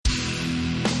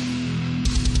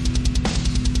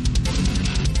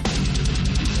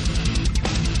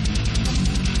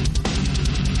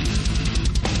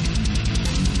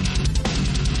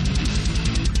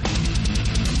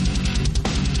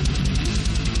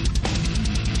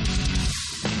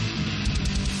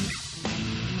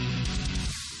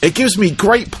It gives me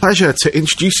great pleasure to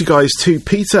introduce you guys to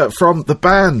Peter from the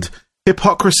band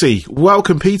Hypocrisy.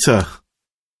 Welcome, Peter.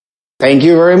 Thank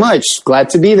you very much.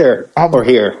 Glad to be there, or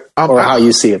here, or how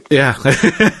you see it. Yeah.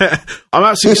 I'm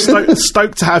absolutely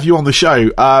stoked to have you on the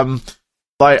show. I'm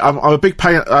a big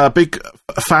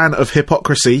fan of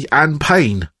Hypocrisy and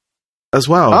Pain as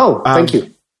well. Oh, thank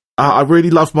you. I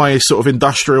really love my sort of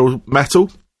industrial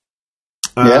metal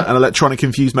and electronic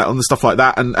infused metal and stuff like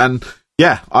that. And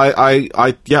yeah,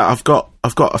 I've got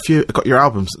your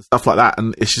albums and stuff like that,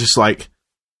 and it's just like,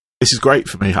 this is great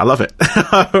for me. I love it.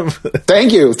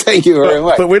 Thank you very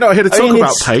much. But we're not here to talk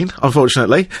about Pain,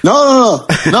 unfortunately. No,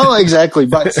 exactly.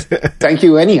 But thank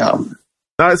you anyhow.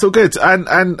 No, it's all good. And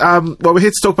well, we're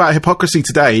here to talk about Hypocrisy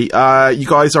today. You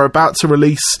guys are about to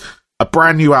release a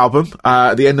brand new album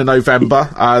at the end of November,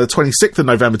 the 26th of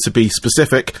November to be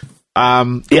specific.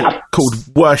 Called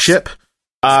Worship.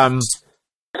 I've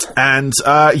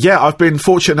been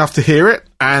fortunate enough to hear it,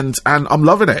 and I'm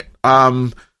loving it.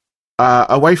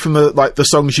 Away from the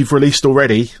songs you've released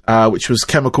already, which was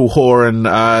Chemical Whore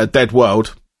and Dead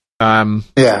World, and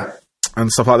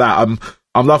stuff like that.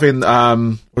 I'm loving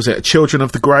was it Children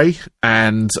of the Grey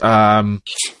and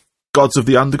Gods of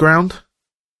the Underground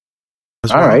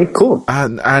as well. All right, cool.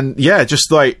 And yeah,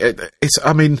 just like it's.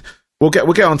 I mean, we'll get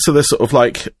onto the sort of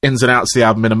like ins and outs of the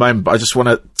album in a moment, but I just want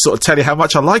to sort of tell you how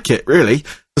much I like it, really,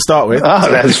 to start with.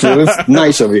 Oh, that's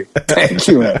nice of you. Thank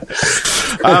you, man.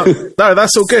 No,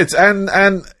 that's all good.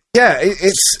 And yeah,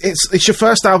 it's your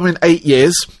first album in 8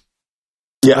 years.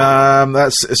 Yeah.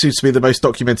 It seems to be the most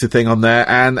documented thing on there.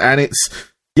 And it's,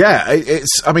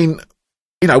 I mean,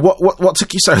 you know, what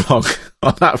took you so long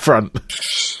on that front?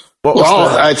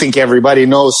 I think everybody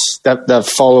knows that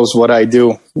follows what I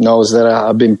do, knows that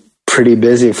I've been pretty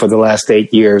busy for the last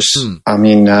 8 years. I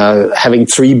mean, having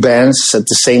 3 bands at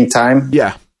the same time.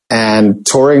 Yeah. And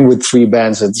touring with 3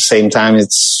 bands at the same time,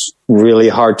 it's really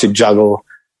hard to juggle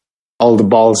all the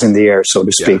balls in the air, so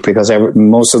to speak, because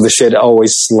most of the shit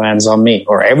always lands on me,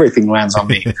 or everything lands on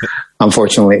me,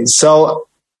 unfortunately. So,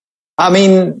 I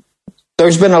mean,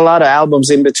 there's been a lot of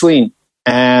albums in between,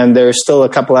 and there's still a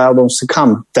couple albums to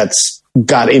come that's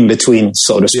got in between,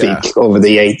 so to speak, over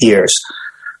the 8 years.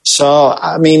 So,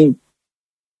 I mean,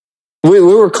 we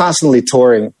were constantly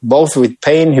touring, both with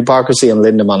Pain, Hypocrisy, and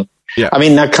Lindemann. Yeah. I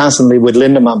mean, not constantly with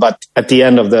Lindemann, but at the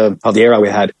end of the era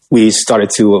we started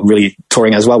to really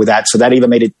touring as well with that. So that even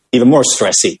made it even more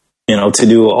stressy, you know, to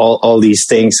do all these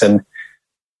things, and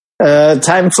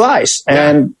time flies. Yeah.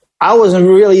 And I wasn't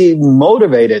really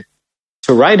motivated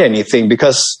to write anything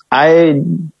because I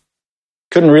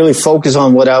couldn't really focus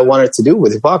on what I wanted to do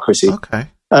with Hypocrisy. Okay.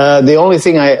 The only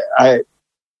thing I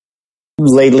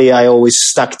lately always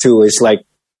stuck to is like,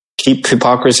 keep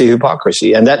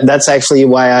Hypocrisy. And that's actually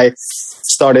why I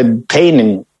started Pain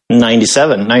in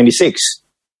 97, 96,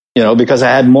 you know, because I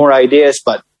had more ideas,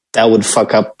 but that would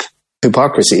fuck up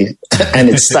Hypocrisy and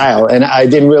its style. And I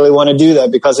didn't really want to do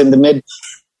that because in the mid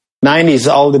 90s,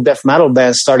 all the death metal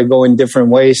bands started going different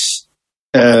ways,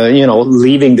 you know,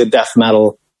 leaving the death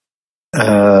metal,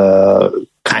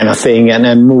 kind of thing, and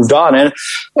then moved on. And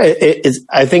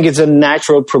I think it's a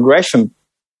natural progression,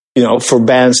 you know, for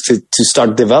bands to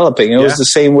start developing. It was the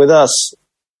same with us.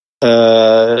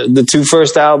 The 2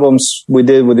 first albums we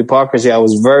did with Hypocrisy, I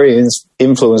was very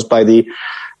influenced by the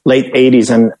late 80s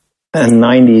and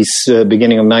 90s,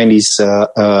 beginning of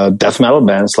 90s death metal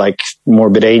bands like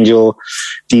Morbid Angel,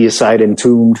 Deicide,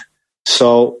 Entombed.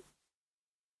 So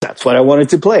that's what I wanted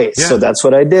to play. Yeah. So that's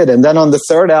what I did. And then on the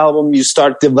 3rd album, you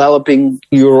start developing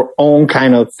your own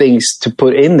kind of things to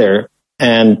put in there.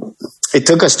 And it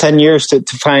took us 10 years to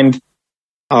find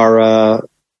our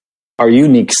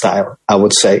unique style, I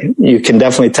would say. You can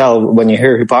definitely tell when you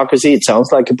hear Hypocrisy, it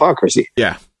sounds like Hypocrisy.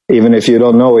 Yeah. Even if you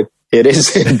don't know it, it is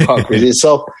Hypocrisy.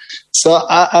 So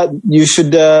you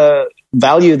should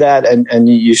value that and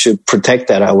you should protect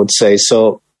that, I would say.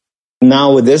 So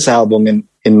now with this album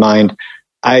in mind,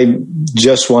 I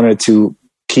just wanted to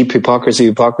keep Hypocrisy,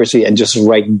 and just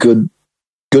write good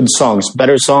songs,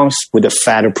 better songs with a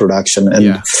fatter production.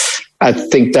 And I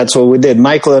think that's what we did.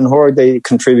 Michael and Jorge, they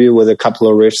contribute with a couple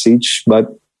of riffs each,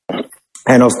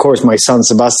 and of course my son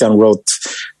Sebastian wrote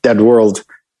Dead World,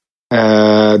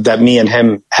 that me and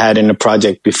him had in a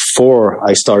project before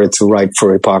I started to write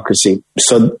for Hypocrisy.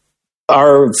 So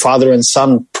our father and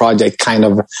son project kind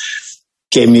of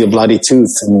gave me a bloody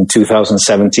tooth in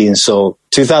 2017. So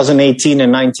 2018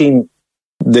 and 19,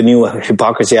 the new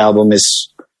Hypocrisy album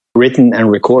is written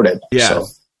and recorded. Yeah.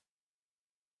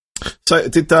 So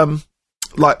did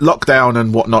like lockdown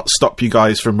and whatnot stop you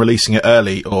guys from releasing it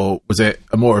early, or was it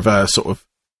more of a sort of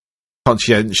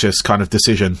conscientious kind of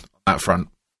decision on that front?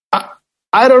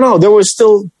 I don't know. They were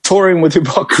still touring with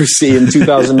Hypocrisy in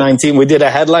 2019. We did a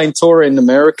headline tour in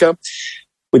America.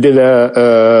 We did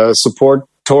a support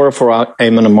tour for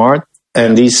Amon Amarth,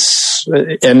 and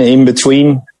in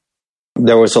between,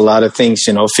 there was a lot of things,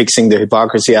 fixing the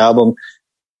Hypocrisy album,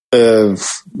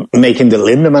 making the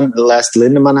last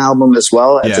Lindemann album as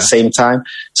well at the same time.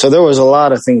 So there was a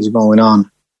lot of things going on.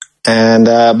 And,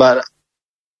 but,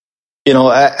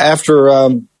 after,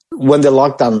 when the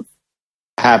lockdown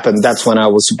happened, that's when I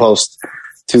was supposed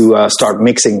to start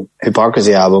mixing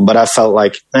Hypocrisy album. But I felt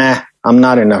like, I'm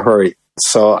not in a hurry.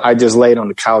 So I just laid on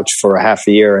the couch for a half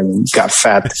a year and got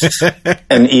fat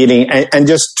and eating and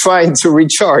just trying to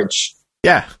recharge.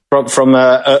 Yeah. From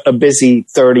a busy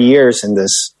 30 years in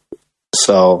this.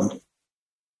 So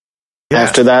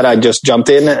after that, I just jumped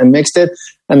in and mixed it.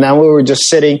 And then we were just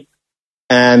sitting.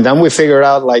 And then we figured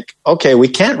out, like, okay, we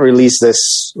can't release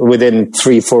this within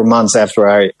 3-4 months after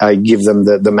I give them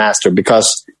the master, because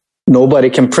nobody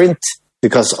can print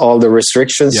because all the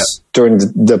restrictions during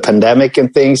the pandemic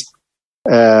and things.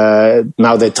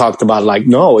 Now they talked about, like,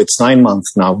 no, it's 9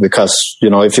 months now, because,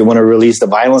 if you want to release the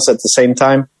violence at the same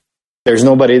time, there's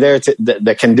nobody there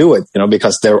that can do it,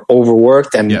 because they're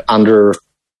overworked and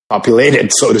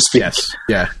underpopulated, so to speak. Yes.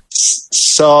 Yeah.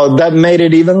 So that made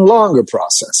it even longer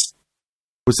process.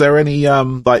 Was there any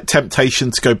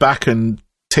temptation to go back and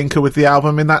tinker with the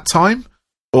album in that time,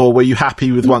 or were you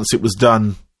happy with once it was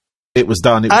done? It was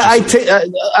done. I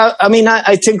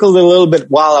tinkled a little bit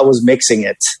while I was mixing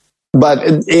it, but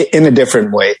in a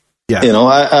different way. Yeah.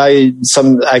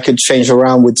 I could change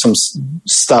around with some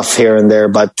stuff here and there,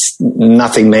 but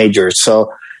nothing major.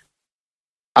 So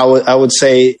I would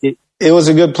say it was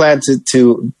a good plan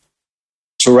to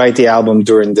write the album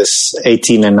during this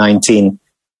 18 and 19,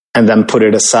 and then put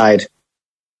it aside,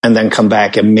 and then come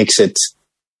back and mix it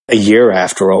a year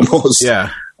after almost. Yeah.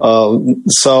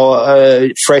 So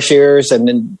fresh ears, and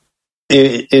then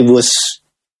it was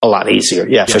a lot easier.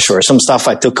 Yeah, for sure. Some stuff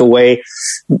I took away.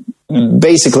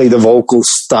 Basically, the vocal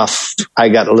stuff I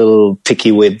got a little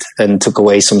picky with and took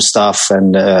away some stuff,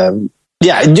 and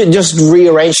just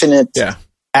rearranging it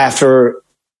after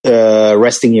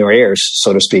resting your ears,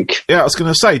 so to speak. Yeah, I was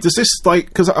going to say, does this,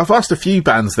 because I've asked a few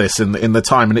bands this in the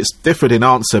time, and it's differed in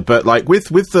answer, but with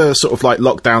the sort of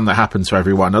lockdown that happened to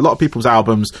everyone, a lot of people's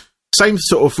albums, same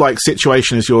sort of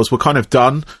situation as yours, were kind of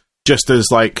done just as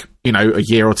a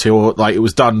year or two, or it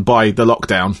was done by the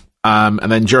lockdown.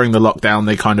 And then during the lockdown,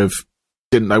 they kind of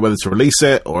didn't know whether to release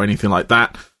it or anything like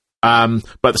that.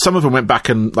 But some of them went back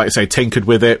and, like I say, tinkered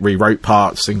with it, rewrote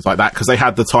parts, things like that, because they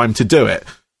had the time to do it.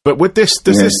 But with this,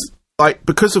 this,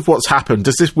 because of what's happened,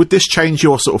 would this change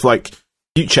your sort of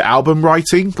future album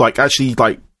writing? Actually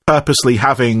purposely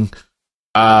having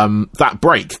that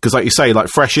break? Because like you say,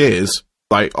 fresh ears,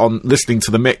 on listening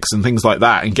to the mix and things like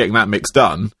that and getting that mix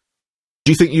done.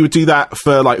 Do you think you would do that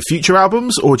for future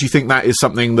albums, or do you think that is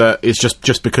something that is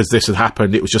just because this had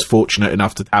happened, it was just fortunate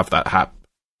enough to have that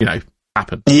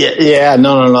happen? Yeah,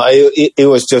 no. It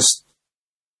was just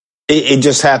it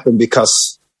just happened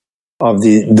because of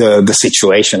the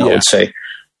situation, I would say.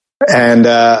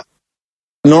 And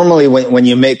normally when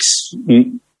you mix,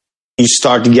 you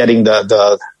start getting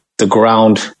the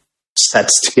ground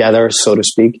sets together, so to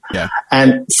speak. Yeah.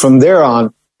 And from there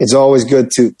on, it's always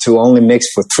good to only mix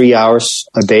for 3 hours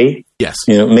a day. Yes.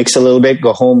 Mix a little bit,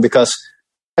 go home, because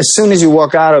as soon as you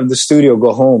walk out of the studio,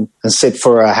 go home and sit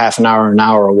for a half an hour,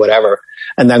 or whatever,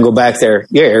 and then go back there,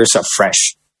 your ears are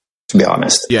fresh, to be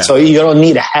honest. Yeah. So you don't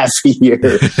need a half a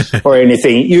year or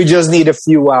anything. You just need a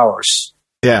few hours.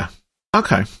 Yeah.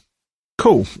 Okay.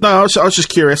 Cool. No, I was just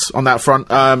curious on that front.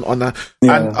 And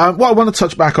what I want to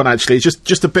touch back on, actually, is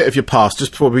just a bit of your past,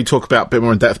 just before we talk about a bit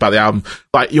more in depth about the album,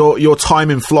 your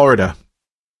time in Florida.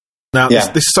 Now, this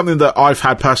is something that I've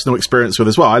had personal experience with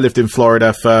as well. I lived in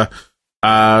Florida for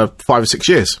 5 or 6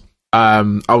 years.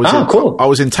 Cool. I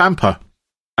was in Tampa,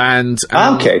 and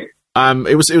okay.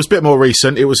 It was a bit more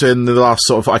recent. It was in the last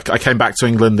sort of. I came back to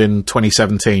England in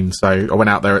 2017, so I went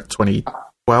out there at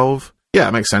 2012. Yeah,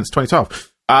 that makes sense.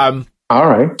 2012. All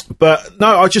right, but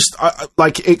no,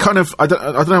 it kind of. I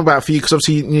don't know about for you, because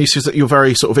obviously you said that you're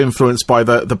very sort of influenced by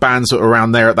the bands that were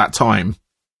around there at that time.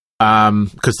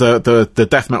 Because the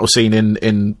death metal scene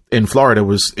in Florida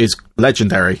is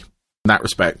legendary in that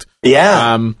respect.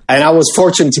 Yeah, and I was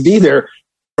fortunate to be there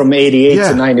from 88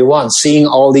 to 91, seeing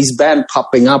all these bands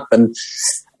popping up, and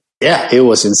it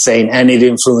was insane, and it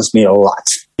influenced me a lot.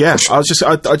 Yeah, sure.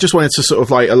 I just wanted to sort of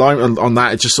align on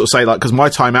that, and just sort of say because my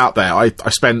time out there, I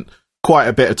spent quite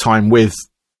a bit of time with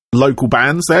local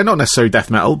bands. They're not necessarily death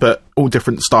metal, but all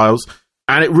different styles.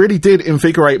 And it really did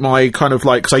invigorate my kind of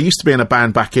because I used to be in a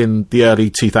band back in the early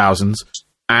 2000s,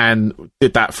 and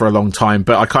did that for a long time.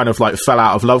 But I kind of like fell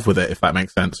out of love with it, if that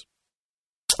makes sense.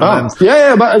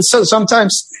 Yeah. But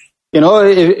sometimes, you know,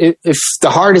 if the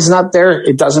heart is not there,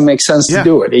 it doesn't make sense to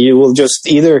do it. You will just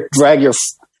either drag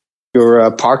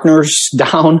your partners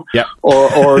down,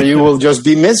 or you will just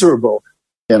be miserable.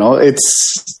 You know,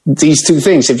 it's these two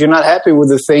things. If you're not happy with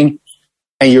the thing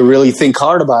and you really think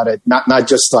hard about it, not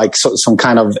just like some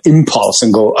kind of impulse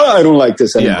and go, oh, I don't like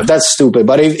this anymore. That's stupid.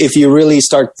 But if you really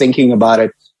start thinking about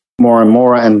it more and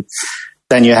more, and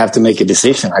then you have to make a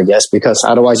decision, I guess, because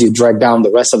otherwise you drag down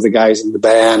the rest of the guys in the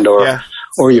band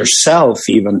or yourself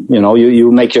even. You know,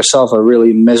 you make yourself a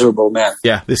really miserable man.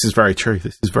 Yeah, this is very true.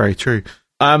 This is very true.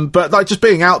 But like just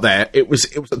being out there, it was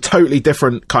a totally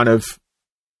different kind of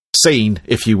scene,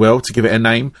 if you will, to give it a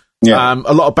name.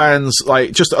 A lot of bands,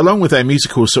 like, just along with their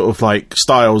musical sort of like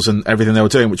styles and everything they were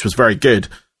doing, which was very good,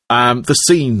 the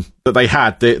scene that they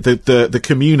had, the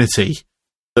community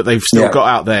that they've still got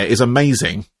out there is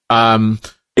amazing. Kind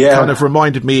of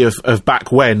reminded me of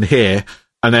back when here,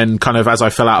 and then kind of as I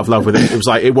fell out of love with it, it was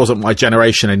like it wasn't my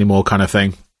generation anymore, kind of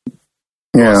thing.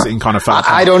 Kind of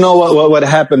I don't know what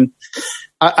happened.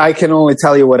 I can only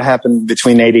tell you what happened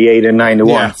between 88 and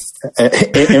 91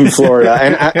 in Florida.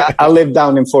 And I lived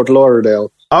down in Fort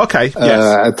Lauderdale. Okay.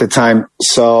 At the time.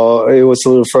 So it was a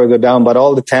little further down, but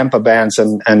all the Tampa bands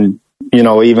and you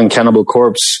know, even Cannibal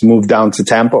Corpse moved down to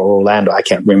Tampa or Orlando. I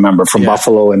can't remember, from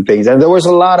Buffalo and things. And there was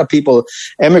a lot of people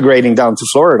emigrating down to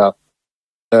Florida,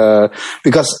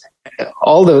 because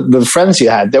all the friends you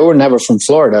had, they were never from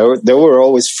Florida. They were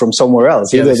always from somewhere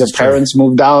else. Either the parents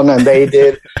moved down and they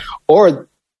did, or,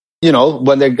 you know,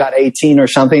 when they got 18 or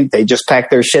something, they just packed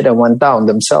their shit and went down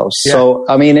themselves. So,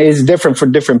 I mean, it's different for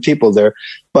different people there.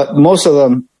 But most of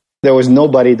them, there was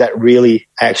nobody that really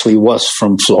actually was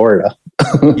from Florida.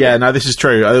 No, this is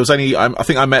true. There was only, I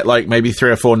think I met like maybe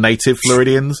 3 or 4 native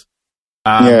Floridians.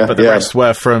 But the rest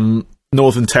were from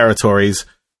northern territories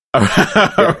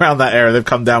around that area. They've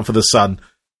come down for the sun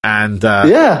and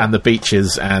the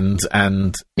beaches and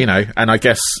you know, and I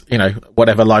guess, you know,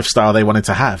 whatever lifestyle they wanted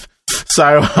to have.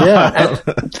 So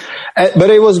but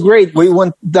it was great. We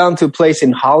went down to a place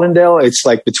in Hollandale. It's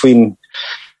like between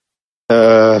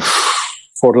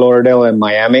Fort Lauderdale and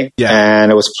Miami,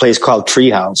 and it was a place called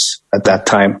Treehouse at that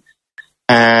time.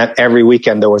 And every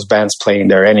weekend there was bands playing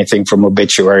there, anything from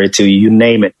Obituary to you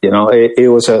name it. You know, it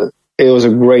was a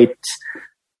great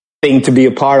thing to be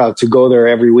a part of, to go there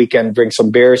every weekend, drink some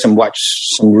beers and watch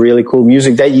some really cool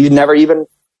music that you never even,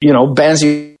 you know, bands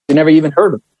you never even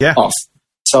heard of.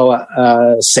 So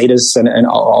Sadus and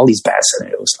all these bands,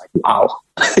 and it was like, wow,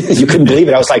 you couldn't believe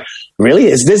it. I was like, really?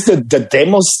 Is this the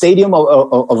demo stadium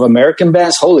of American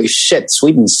bands? Holy shit,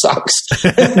 Sweden sucks.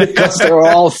 Because they were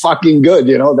all fucking good,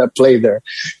 you know, that played there.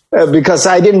 Because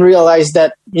I didn't realize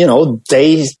that, you know,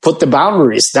 they put the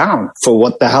boundaries down for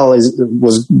what the hell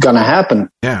was going to happen.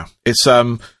 Yeah, it's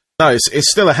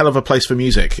it's still a hell of a place for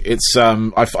music. It's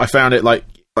I found it like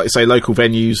I say, local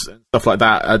venues and stuff like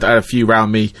that. I had a few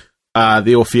around me.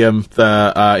 The Orpheum,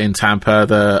 in Tampa,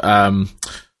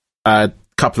 the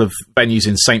couple of venues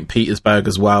in St. Petersburg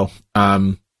as well,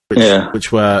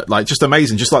 which were like just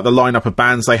amazing. Just like the lineup of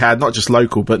bands they had, not just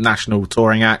local but national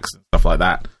touring acts and stuff like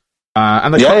that.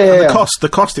 And the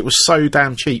cost, it was so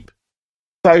damn cheap.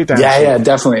 So damn cheap. Yeah,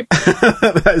 definitely.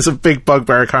 That is a big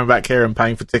bugbear coming back here and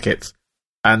paying for tickets.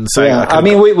 And so, I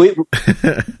mean, we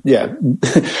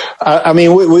I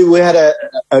mean, we had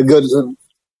a good.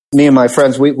 Me and my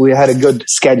friends, we had a good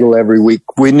schedule every week.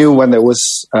 We knew when there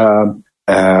was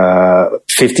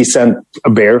 50 cent a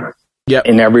beer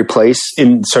in every place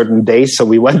in certain days. So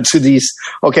we went to these.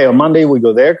 Okay, on Monday we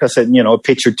go there because you know,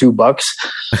 picture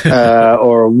 $2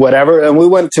 or whatever. And we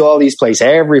went to all these places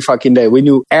every fucking day. We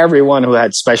knew everyone who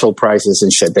had special prices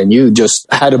and shit. And you just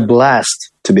had a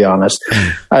blast, to be honest.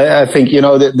 I think, you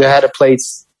know, they had a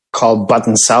place called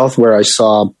Button South where I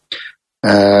saw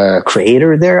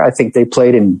Creator there. I think they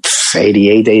played in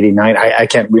 88, 89. I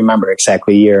can't remember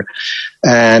exactly year.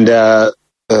 And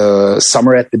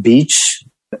Summer at the Beach,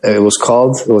 it was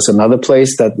called. It was another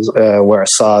place that where I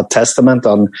saw Testament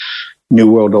on New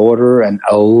World Order, and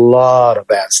a lot of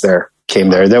bands there came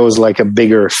there. There was like a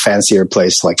bigger, fancier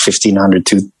place, like 1,500,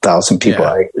 2,000 people,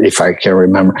 if I can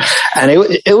remember. And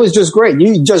it was just great.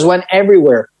 You just went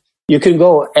everywhere. You could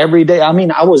go every day. I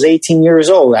mean, I was 18 years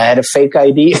old. I had a fake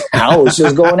ID. I was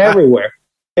just going everywhere.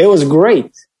 It was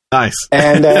great. Nice.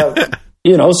 And,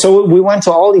 you know, so we went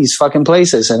to all these fucking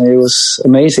places, and it was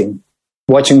amazing.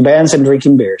 Watching bands and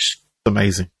drinking beers.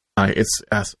 Amazing. It's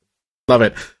love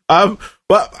it. Well,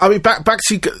 I mean, back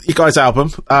to your guys'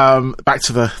 album. Back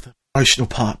to the emotional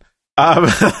part.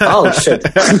 Oh shit!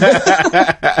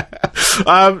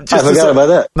 I forgot about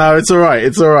that. No, it's all right.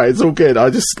 It's all right. It's all good. I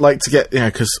just like to get,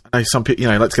 because I know some people,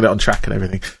 like to get it on track and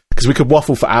everything, because we could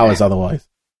waffle for hours otherwise.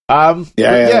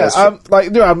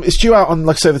 It's due out on,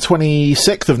 like I say, the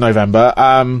 26th of November.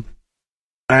 And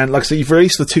like I say, you've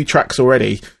released the 2 tracks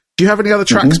already. Do you have any other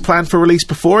tracks planned for release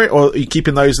before it, or are you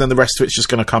keeping those and then the rest of it's just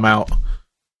going to come out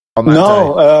on that day?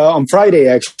 On Friday,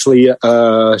 actually,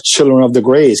 Children of the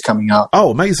Grey is coming out.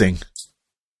 Oh, amazing.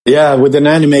 Yeah, with an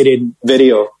animated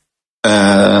video.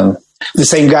 The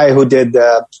same guy who did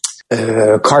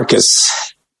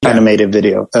Carcass animated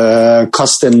video.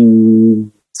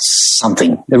 Custom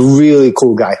something. A really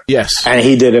cool guy. Yes. And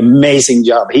he did an amazing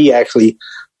job. He actually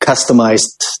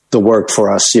customized the work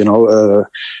for us,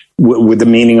 with the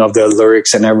meaning of the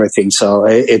lyrics and everything. So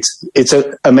it's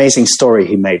an amazing story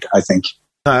he made, I think.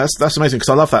 No, that's amazing, because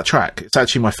I love that track. It's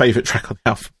actually my favourite track on the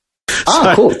album.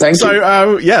 Cool. Thank you.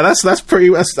 So,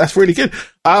 that's really good.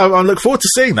 I look forward to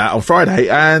seeing that on Friday.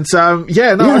 And, I'm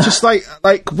just like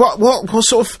what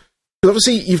sort of,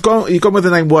 obviously you've gone with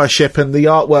the name Worship, and the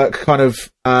artwork kind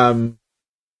of,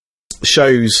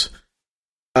 shows,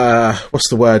 what's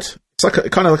the word? It's like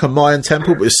kind of like a Mayan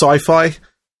temple, but it's sci-fi,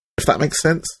 if that makes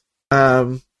sense.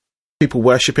 People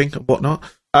worshipping and whatnot.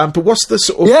 But what's the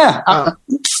sort of,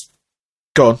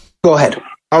 go on. Go ahead.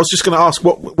 I was just going to ask,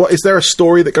 what is there a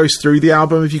story that goes through the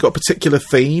album? Have you got a particular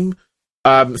theme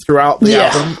throughout the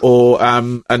album, or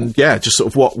just sort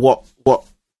of what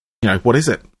is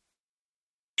it?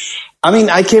 I mean,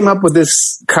 I came up with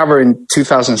this cover in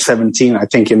 2017, I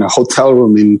think, in a hotel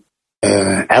room in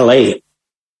LA,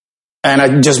 and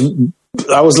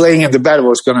I was laying in the bed, I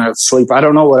was going to sleep. I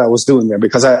don't know what I was doing there,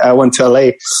 because I went to LA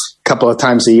a couple of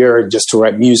times a year just to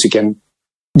write music and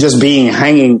just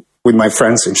hanging with my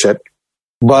friends and shit.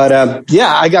 But,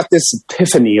 I got this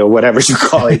epiphany, or whatever you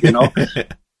call it,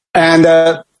 and,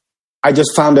 I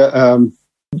just found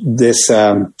this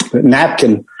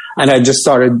napkin, and I just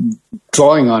started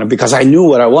drawing on it, because I knew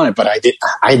what I wanted, but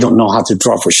I don't know how to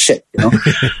draw for shit,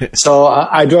 So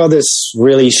I draw this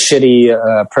really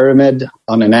shitty, pyramid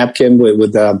on a napkin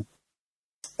with the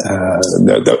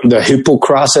hippo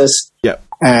crosses. Yeah.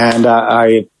 And,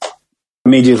 I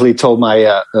immediately told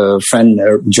my friend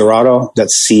Gerardo,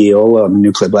 that's CEO of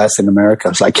Nuclear Blast in America. I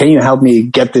was like, can you help me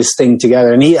get this thing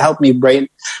together? And he helped me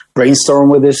brainstorm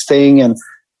with this thing. And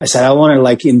I said, I wanted,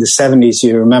 like, in the 70s,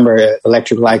 you remember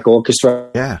Electric Light Orchestra?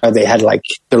 Yeah. They had, like,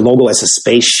 their logo as a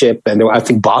spaceship. And I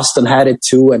think Boston had it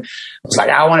too. And I was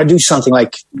like, I want to do something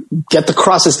like get the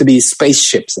crosses to be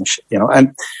spaceships and shit,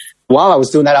 And while I was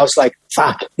doing that, I was like,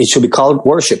 fuck, it should be called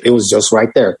Worship. It was just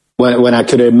right there. When I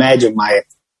could imagine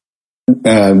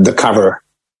the cover,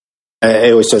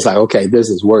 it was just like, okay, this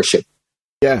is Worship.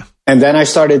 Yeah. And then I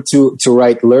started to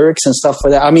write lyrics and stuff for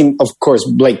that. I mean, of course,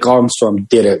 Blake Armstrong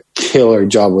did a killer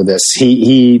job with this.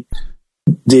 He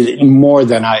did more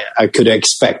than I could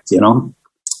expect,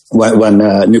 when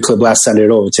Nuclear Blast sent it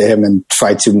over to him and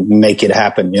tried to make it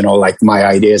happen, like my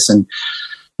ideas and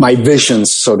my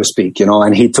visions, so to speak,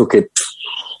 and he took it,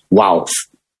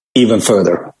 even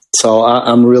further. So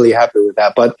I'm really happy with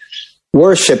that. But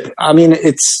Worship, I mean,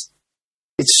 it's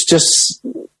just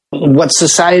what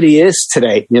society is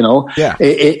today, Yeah.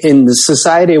 In the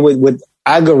society with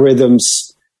algorithms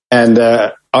and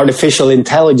artificial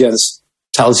intelligence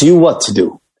tells you what to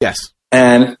do. Yes.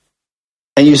 And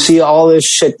you see all this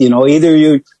shit, either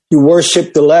you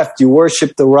worship the left, you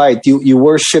worship the right, you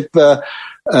worship the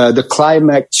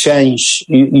climate change,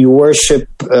 you worship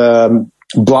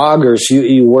bloggers,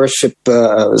 you worship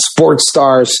sports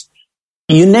stars.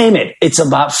 You name it. It's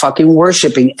about fucking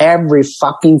worshiping every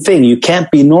fucking thing. You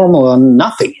can't be normal on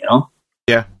nothing,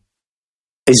 Yeah.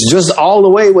 It's just all the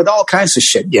way with all kinds of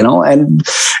shit, and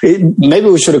maybe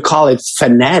we should have called it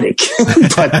fanatic,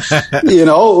 but,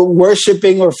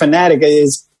 worshiping or fanatic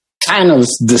is kind of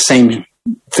the same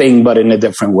thing, but in a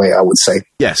different way, I would say.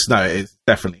 Yes, no, it's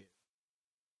definitely.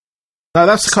 No,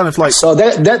 that's kind of like. So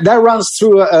that runs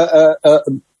through a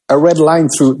red line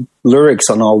through lyrics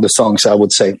on all the songs, I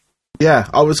would say. Yeah,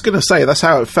 I was going to say that's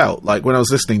how it felt. Like when I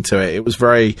was listening to it, it was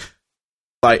very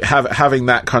like having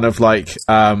that kind of like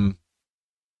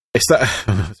it's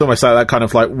almost like that kind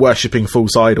of like worshipping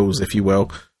false idols, if you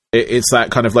will. It's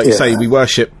that kind of like you say we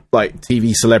worship like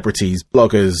TV celebrities,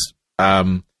 bloggers,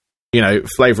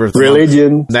 Flavor of the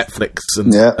religion, Month, Netflix,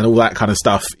 and all that kind of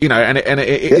stuff.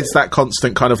 It's that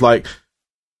constant kind of like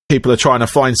people are trying to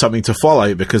find something to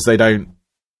follow because they don't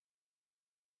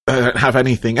have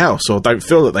anything else or don't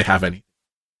feel that they have any.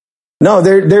 No,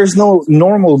 there's no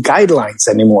normal guidelines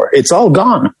anymore. It's all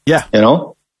gone. Yeah.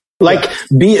 Like,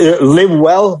 live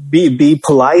well, be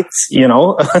polite,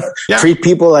 treat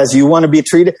people as you want to be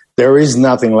treated. There is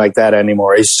nothing like that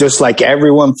anymore. It's just like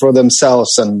everyone for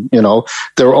themselves and,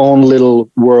 their own little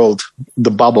world,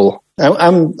 the bubble.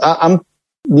 I'm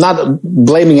not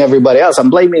blaming everybody else. I'm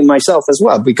blaming myself as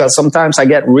well, because sometimes I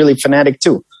get really fanatic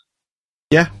too.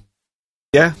 Yeah.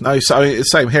 Yeah. No, so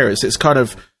it's same here. It's kind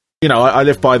of, I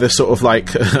live by the sort of like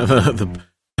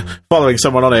following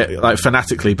someone on it, like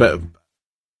fanatically, but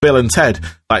Bill and Ted,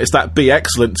 like, it's that be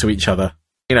excellent to each other,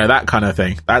 that kind of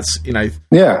thing. That's,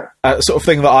 sort of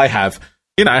thing that I have,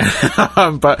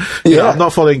 but I'm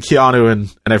not following Keanu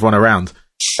and everyone around.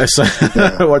 So,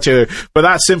 what you do. But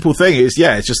that simple thing is,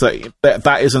 it's just like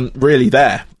that isn't really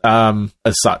there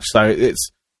as such. So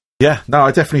it's,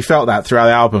 I definitely felt that throughout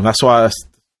the album. That's why I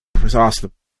was asked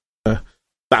that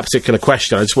particular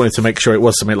question. I just wanted to make sure it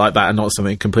was something like that and not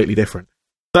something completely different.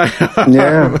 So,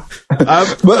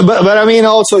 but I mean,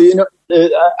 also,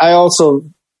 I also,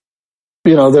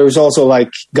 there's also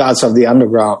like Gods of the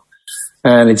Underground,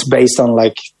 and it's based on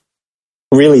like,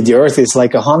 really the earth is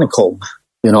like a honeycomb,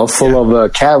 full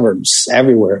of caverns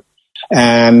everywhere.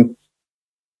 And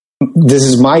this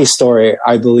is my story.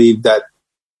 I believe that,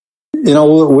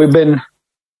 we've been,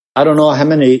 I don't know how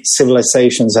many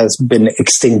civilizations has been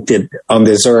extincted on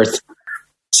this earth,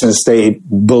 since they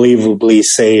believably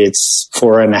say it's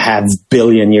 4.5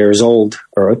 billion years old,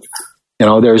 Earth.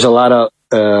 There's a lot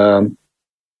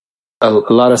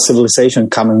of civilization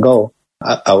come and go,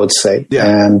 I would say.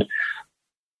 Yeah.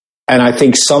 And I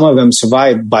think some of them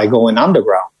survived by going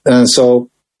underground. And so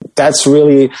that's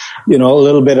really, a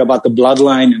little bit about the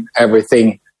bloodline and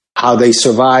everything, how they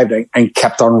survived and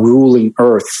kept on ruling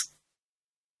Earth.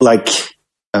 Like,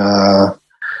 for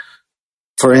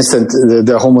instance,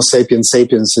 the Homo sapiens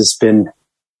sapiens has been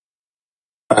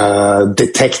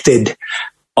detected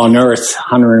on Earth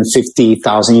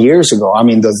 150,000 years ago. I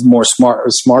mean, the more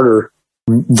smarter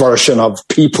version of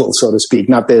people, so to speak,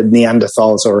 not the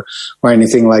Neanderthals or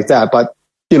anything like that, but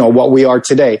what we are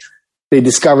today. They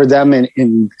discovered them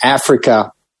in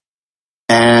Africa,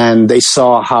 and they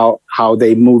saw how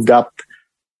they moved up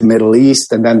the Middle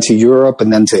East, and then to Europe,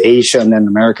 and then to Asia, and then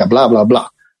America, blah blah blah.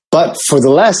 But for the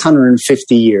last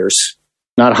 150 years,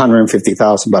 not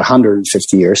 150,000, but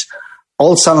 150 years,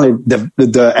 all of a sudden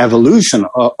the evolution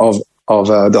of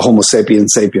the Homo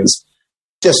sapiens sapiens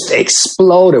just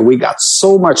exploded. We got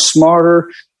so much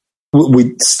smarter.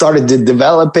 We started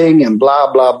developing and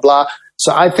blah, blah, blah.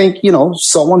 So I think,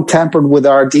 someone tampered with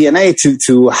our DNA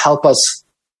to help us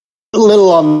a little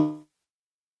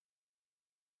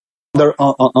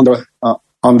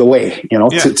on the way,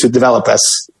 to develop as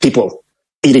people.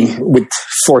 Eating with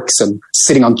forks and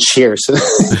sitting on chairs.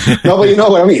 No, but you know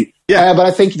what I mean? Yeah. But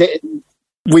I think that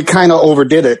we kind of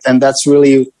overdid it. And that's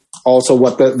really also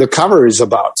what the cover is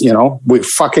about. We're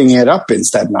fucking it up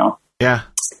instead now. Yeah.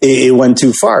 It went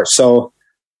too far. So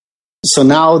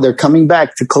now they're coming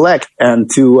back to collect and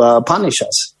to punish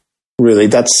us. Really,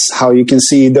 that's how you can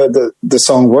see the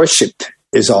song Worship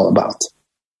is all about.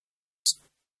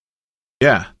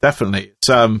 Yeah, definitely. It's,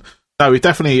 no, we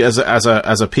definitely, as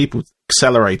a people,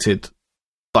 accelerated,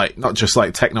 like, not just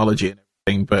like technology and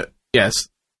everything, but yes,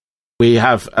 we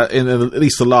have in at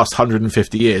least the last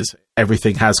 150 years,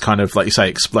 everything has kind of, like you say,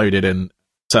 exploded and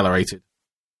accelerated.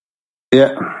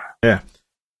 Yeah.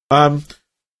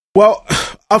 Well,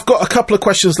 I've got a couple of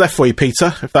questions left for you,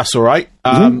 Peter, if that's all right.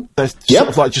 There's sort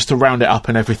of like just to round it up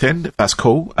and everything, if that's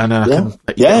cool, and then I can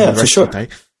let you get on the rest of the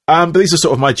day. But these are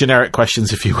sort of my generic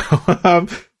questions, if you will.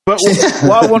 But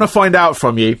what I want to find out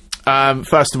from you,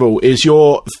 first of all, is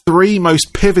your 3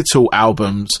 most pivotal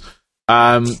albums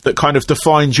that kind of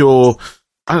defined your,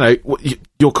 I don't know,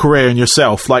 your career and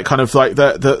yourself. Like, kind of like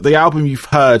the album you've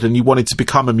heard and you wanted to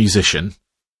become a musician.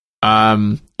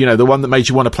 The one that made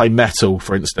you want to play metal,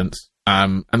 for instance,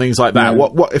 and things like that. Yeah.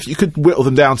 What if you could whittle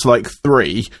them down to like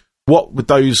 3? What would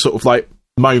those sort of like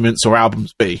moments or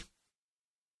albums be?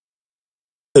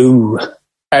 Ooh,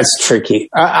 that's tricky.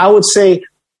 I would say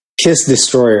Kiss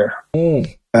Destroyer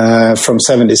from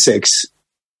 76.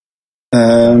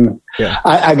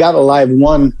 I got Alive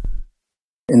 1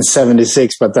 in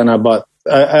 76, but then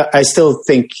I still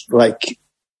think like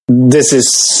this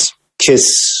is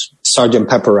Kiss Sgt.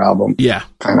 Pepper album. Yeah.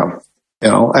 Kind of,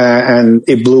 and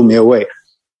it blew me away.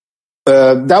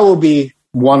 That would be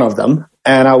one of them.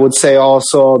 And I would say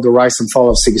also The Rise and Fall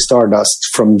of Ziggy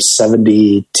Stardust from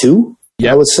 72,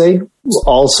 I would say,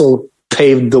 also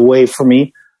paved the way for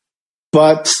me.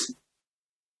 But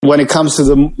when it comes to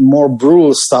the more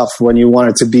brutal stuff, when you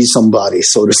wanted to be somebody,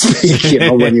 so to speak,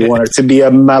 when you wanted to be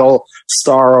a metal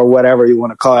star or whatever you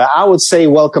want to call it, I would say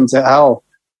Welcome to Hell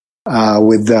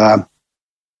with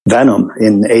Venom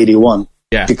in 81.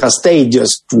 Yeah. Because they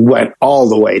just went all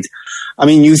the way. I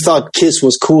mean, you thought Kiss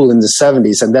was cool in the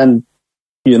 70s, and then,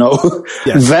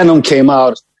 Venom came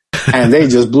out, and they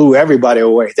just blew everybody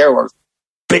away. They were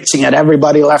bitching at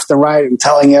everybody left and right and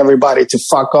telling everybody to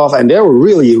fuck off, and they were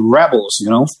really rebels,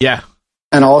 Yeah.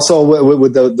 And also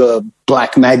with the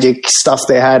black magic stuff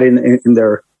they had in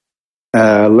their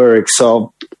lyrics.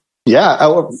 So,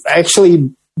 yeah, actually,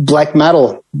 black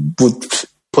metal would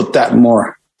put that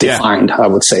more defined, I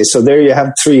would say. So there you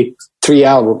have three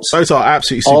albums. Those are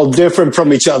absolutely all different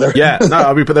from each other. Yeah, no,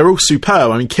 I mean, but they're all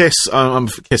superb. I mean, Kiss. I'm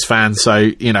a Kiss fan,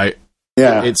 so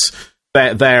it's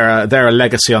they're a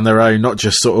legacy on their own, not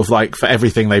just sort of like for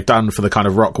everything they've done for the kind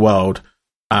of rock world,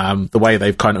 the way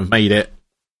they've kind of made it.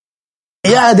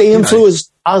 Yeah, they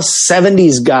influenced us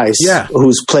 70s guys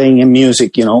who's playing in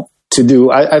music, to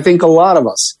do. I think a lot of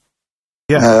us,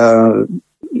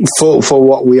 for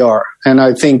what we are, and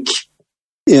I think.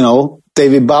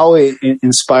 David Bowie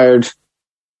inspired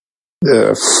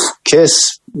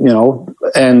Kiss,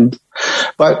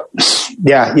 but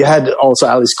you had also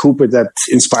Alice Cooper that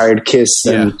inspired Kiss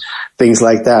and things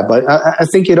like that. But I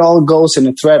think it all goes in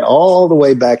a thread all the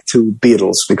way back to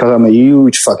Beatles, because I'm a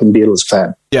huge fucking Beatles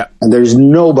fan. Yeah. And there's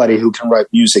nobody who can write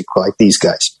music like these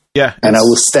guys. Yeah. And I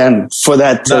will stand for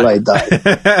that till I die.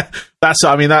 That's,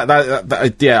 I mean,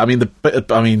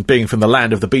 being from the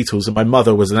land of the Beatles, and my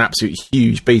mother was an absolutely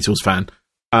huge Beatles fan.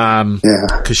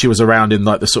 Because she was around in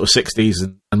like the sort of 60s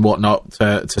and whatnot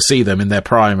to see them in their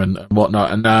prime and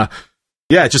whatnot. And,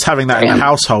 just having that in the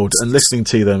household and listening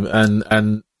to them.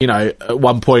 And, at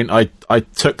one point I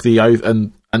took the oath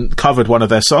and covered one of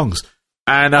their songs.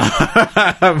 And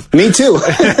me too.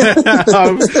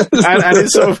 And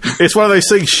it's sort of, it's one of those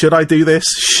things. Should I do this?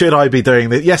 Should I be doing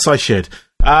this? Yes, I should.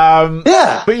 But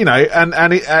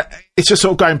it's just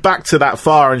sort of going back to that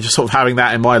far and just sort of having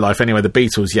that in my life. Anyway, the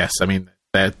Beatles, yes, I mean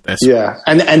they're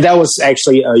and that was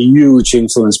actually a huge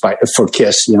influence for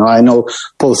Kiss. I know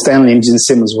Paul Stanley and Gene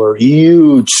Simmons were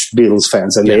huge Beatles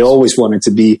fans, and they always wanted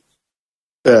to be,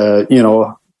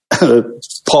 Paul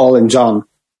and John.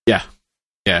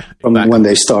 Yeah, from when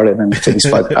they started and things.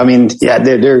 But I mean,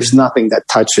 there's nothing that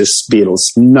touches Beatles.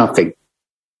 Nothing.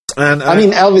 And I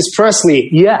mean, Elvis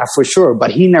Presley, for sure, but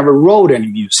he never wrote any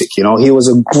music. He was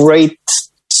a great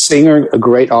singer, a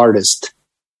great artist,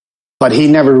 but he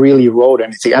never really wrote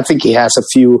anything. I think he has a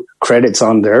few credits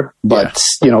on there, but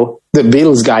the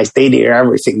Beatles guys, they did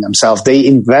everything themselves. They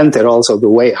invented also the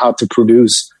way how to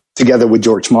produce together with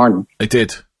George Martin. They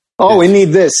did. Oh, we need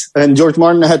this. And George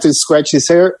Martin had to scratch his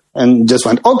hair and just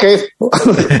went, okay,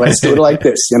 let's do it like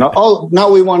this. Oh, now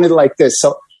we want it like this.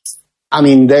 So, I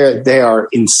mean, they are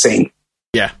insane.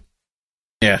 Yeah.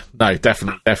 Yeah. No,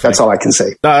 definitely. That's all I can say.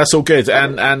 No, that's all good.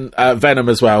 And Venom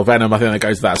as well. Venom, I think that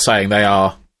goes without saying. They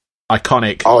are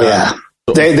iconic. Oh, yeah.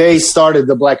 They started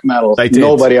the black metal. They did.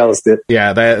 Nobody else did.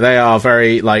 Yeah, they are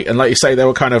very, and like you say, they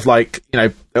were kind of they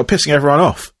were pissing everyone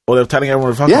off. Or they were telling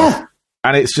everyone to fuck off.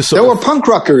 And it's just they were punk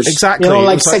rockers. Exactly.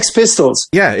 Like Sex Pistols.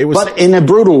 Yeah, it was. But in a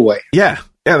brutal way. Yeah.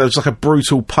 Yeah, there was like a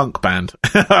brutal punk band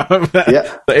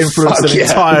that influenced an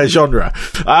entire genre.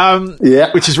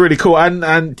 Which is really cool.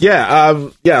 And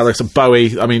there's some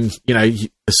Bowie. I mean, there's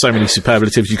so many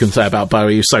superlatives you can say about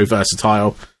Bowie. He's so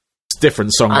versatile. It's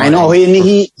different songwriting. I know.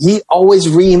 He always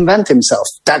reinvent himself.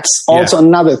 That's also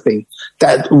another thing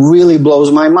that really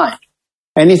blows my mind.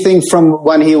 Anything from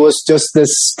when he was just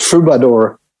this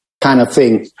troubadour kind of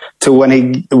thing to when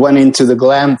he went into the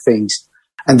glam things,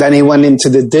 and then he went into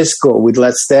the disco with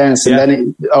Let's Dance, and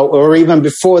then or even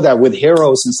before that with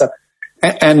Heroes and stuff,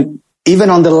 and even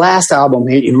on the last album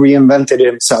he reinvented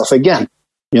himself again,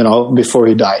 before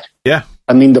he died.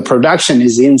 I mean, the production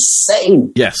is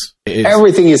insane. Yes, it is.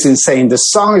 Everything is insane. The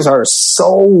songs are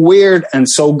so weird and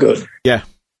so good. It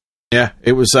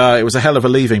was a hell of a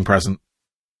leaving present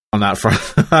on that front.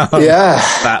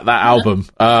 that album.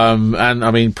 And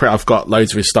I mean, I've got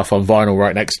loads of his stuff on vinyl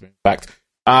right next to me, in fact.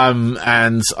 And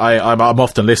I'm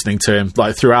often listening to him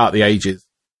throughout the ages,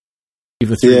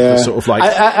 even through the sort of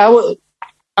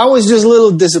I was just a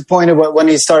little disappointed when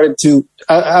he started to.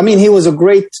 I mean, he was a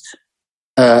great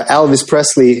Elvis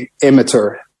Presley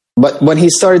imitator, but when he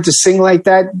started to sing like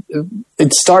that,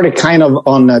 it started kind of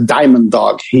on Diamond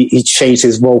Dog. He changed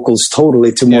his vocals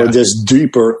totally to more just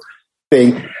deeper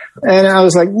thing. And I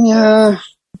was like,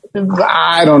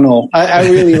 I don't know. I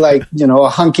really like,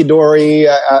 Hunky Dory.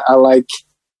 I like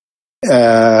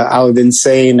Out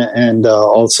Insane, and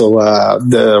also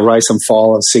the Rise and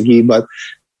Fall of Ziggy. But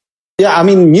I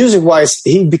mean, music-wise,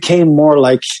 he became more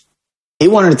like, he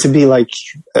wanted to be like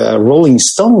Rolling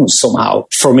Stones somehow,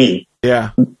 for me.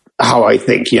 Yeah. How I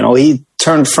think, he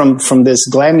turned from this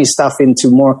glammy stuff into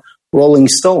more Rolling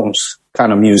Stones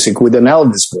kind of music with an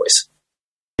Elvis voice.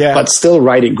 Yeah. But still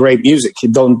writing great music.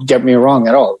 Don't get me wrong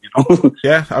at all, you know?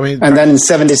 Yeah, I mean... And then in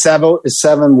 77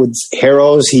 with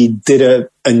Heroes, he did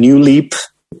a new leap,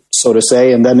 so to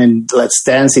say. And then in Let's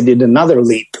Dance, he did another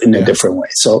leap in a different way.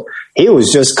 So he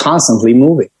was just constantly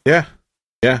moving. Yeah.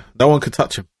 Yeah. No one could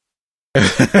touch him.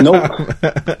 No.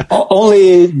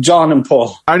 Only John and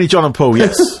Paul. Only John and Paul,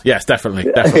 yes. Yes,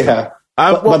 definitely. Yeah.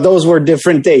 But those were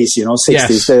different days, you know, 60s.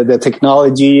 Yes. The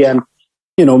technology and,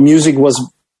 you know, music was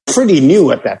pretty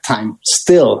new at that time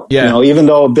still. Yeah. You know, even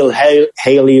though Bill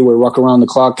Haley would Rock Around the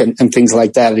Clock and things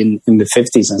like that in the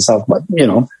 50s and stuff. But, you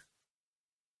know.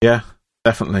 Yeah,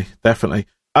 definitely.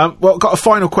 Well, got a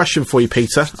final question for you,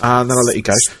 Peter, and then I'll let you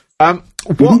go.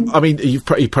 I mean, you're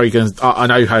probably going to... I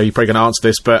know how you're probably going to answer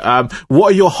this, but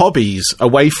what are your hobbies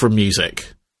away from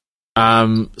music? You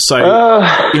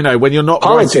know, when you're not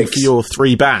politics. writing for your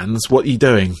 3 bands, what are you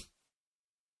doing?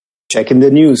 Checking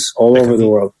the news all over the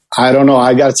world. I don't know.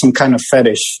 I got some kind of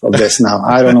fetish of this now.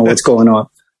 I don't know what's going on.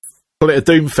 Call it a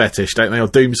doom fetish, don't they? Or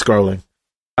doom scrolling.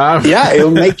 Yeah,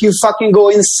 it'll make you fucking go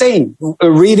insane.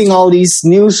 Reading all these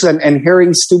news and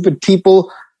hearing stupid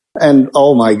people. And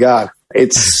oh my God,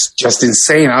 it's just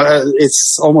insane.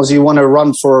 It's almost you want to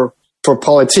run for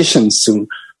politicians soon.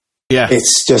 Yeah.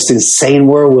 It's just insane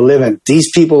world we live in. These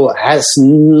people has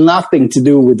nothing to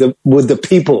do with the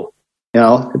people. You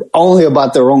know, only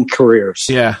about their own careers.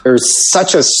 Yeah. They're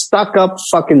such a stuck-up,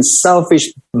 fucking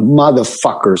selfish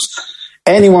motherfuckers.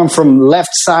 Anyone from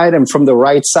left side and from the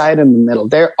right side and the middle,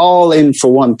 they're all in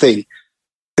for one thing,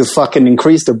 to fucking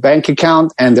increase their bank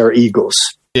account and their egos.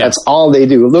 Yeah. That's all they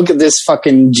do. Look at this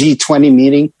fucking G20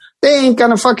 meeting. They ain't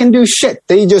gonna fucking do shit.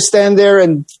 They just stand there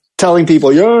and telling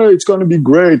people, yeah, it's gonna be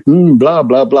great, blah,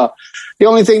 blah, blah. The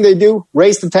only thing they do,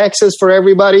 raise the taxes for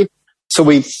everybody. So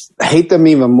we hate them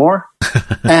even more.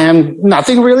 And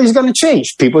nothing really is going to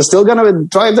change. People are still going to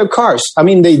drive their cars. I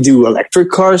mean, they do electric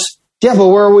cars. Yeah, but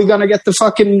where are we going to get the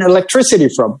fucking electricity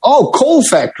from? Oh, coal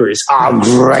factories. Oh,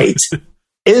 great.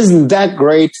 Isn't that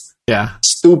great? Yeah.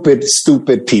 Stupid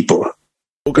people.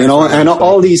 Okay, you know, and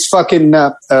all these fucking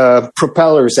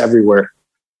propellers everywhere.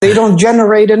 They don't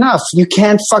generate enough. You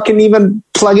can't fucking even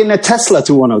plug in a Tesla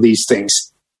to one of these things.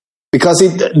 Because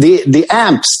the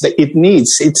amps that it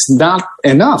needs, it's not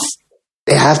enough.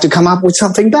 They have to come up with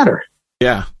something better.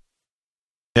 Yeah.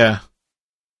 Yeah.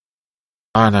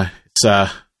 I know.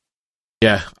 It's,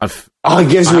 yeah. It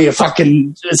gives me a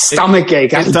fucking stomach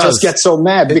ache. I just get so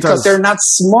mad because they're not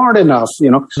smart enough, you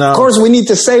know. No. Of course, we need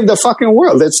to save the fucking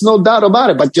world. There's no doubt about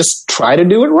it, but just try to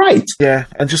do it right. Yeah.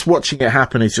 And just watching it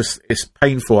happen is it's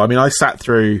painful. I mean, I sat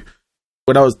through...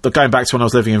 When I was going back to when I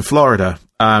was living in Florida,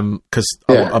 because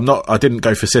I didn't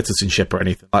go for citizenship or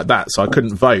anything like that, so I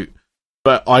couldn't vote.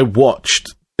 But I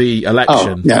watched the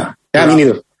election. Oh, yeah, me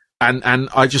neither. And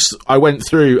I went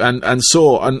through and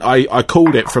saw, and I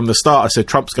called it from the start. I said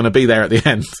Trump's going to be there at the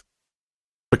end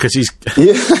because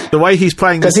the way he's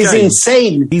playing this game. Because he's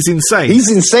insane. He's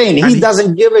insane. He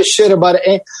doesn't give a shit about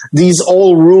these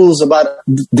old rules about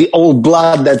the old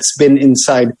blood that's been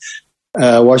inside.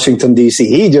 Washington, D.C.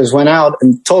 He just went out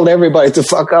and told everybody to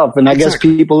fuck up, and I guess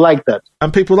people like that.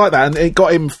 And people like that, and it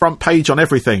got him front page on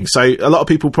everything. So a lot of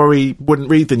people probably wouldn't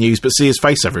read the news, but see his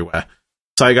face everywhere.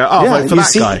 So you go, I vote for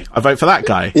that guy. I vote for that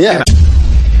guy. Yeah.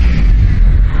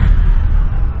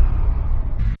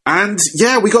 And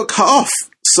yeah, we got cut off.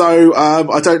 So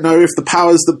I don't know if the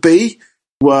powers that be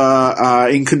were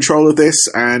in control of this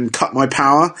and cut my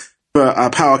power, but a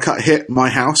power cut hit my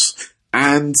house.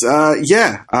 And,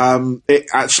 it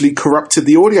actually corrupted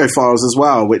the audio files as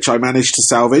well, which I managed to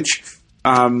salvage,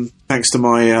 thanks to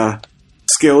my,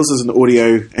 skills as an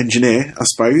audio engineer, I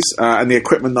suppose, and the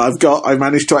equipment that I've got. I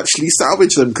managed to actually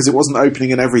salvage them because it wasn't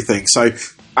opening and everything. So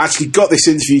I actually got this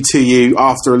interview to you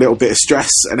after a little bit of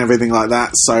stress and everything like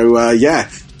that. So,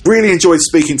 really enjoyed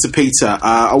speaking to Peter.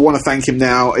 I want to thank him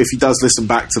now if he does listen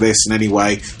back to this in any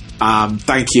way.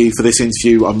 Thank you for this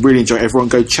interview. I'm really enjoying it. Everyone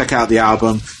go check out the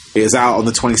album. It is out on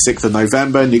the 26th of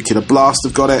November. Nuclear Blast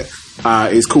have got it.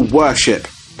 It's called Worship.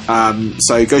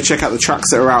 So go check out the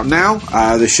tracks that are out now.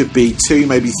 There should be 2,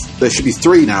 maybe there should be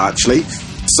 3 now, actually.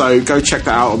 So go check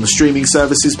that out on the streaming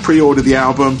services. Pre-order the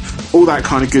album. All that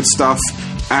kind of good stuff.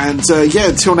 And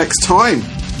until next time.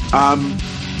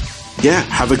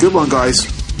 Have a good one, guys.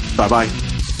 Bye-bye.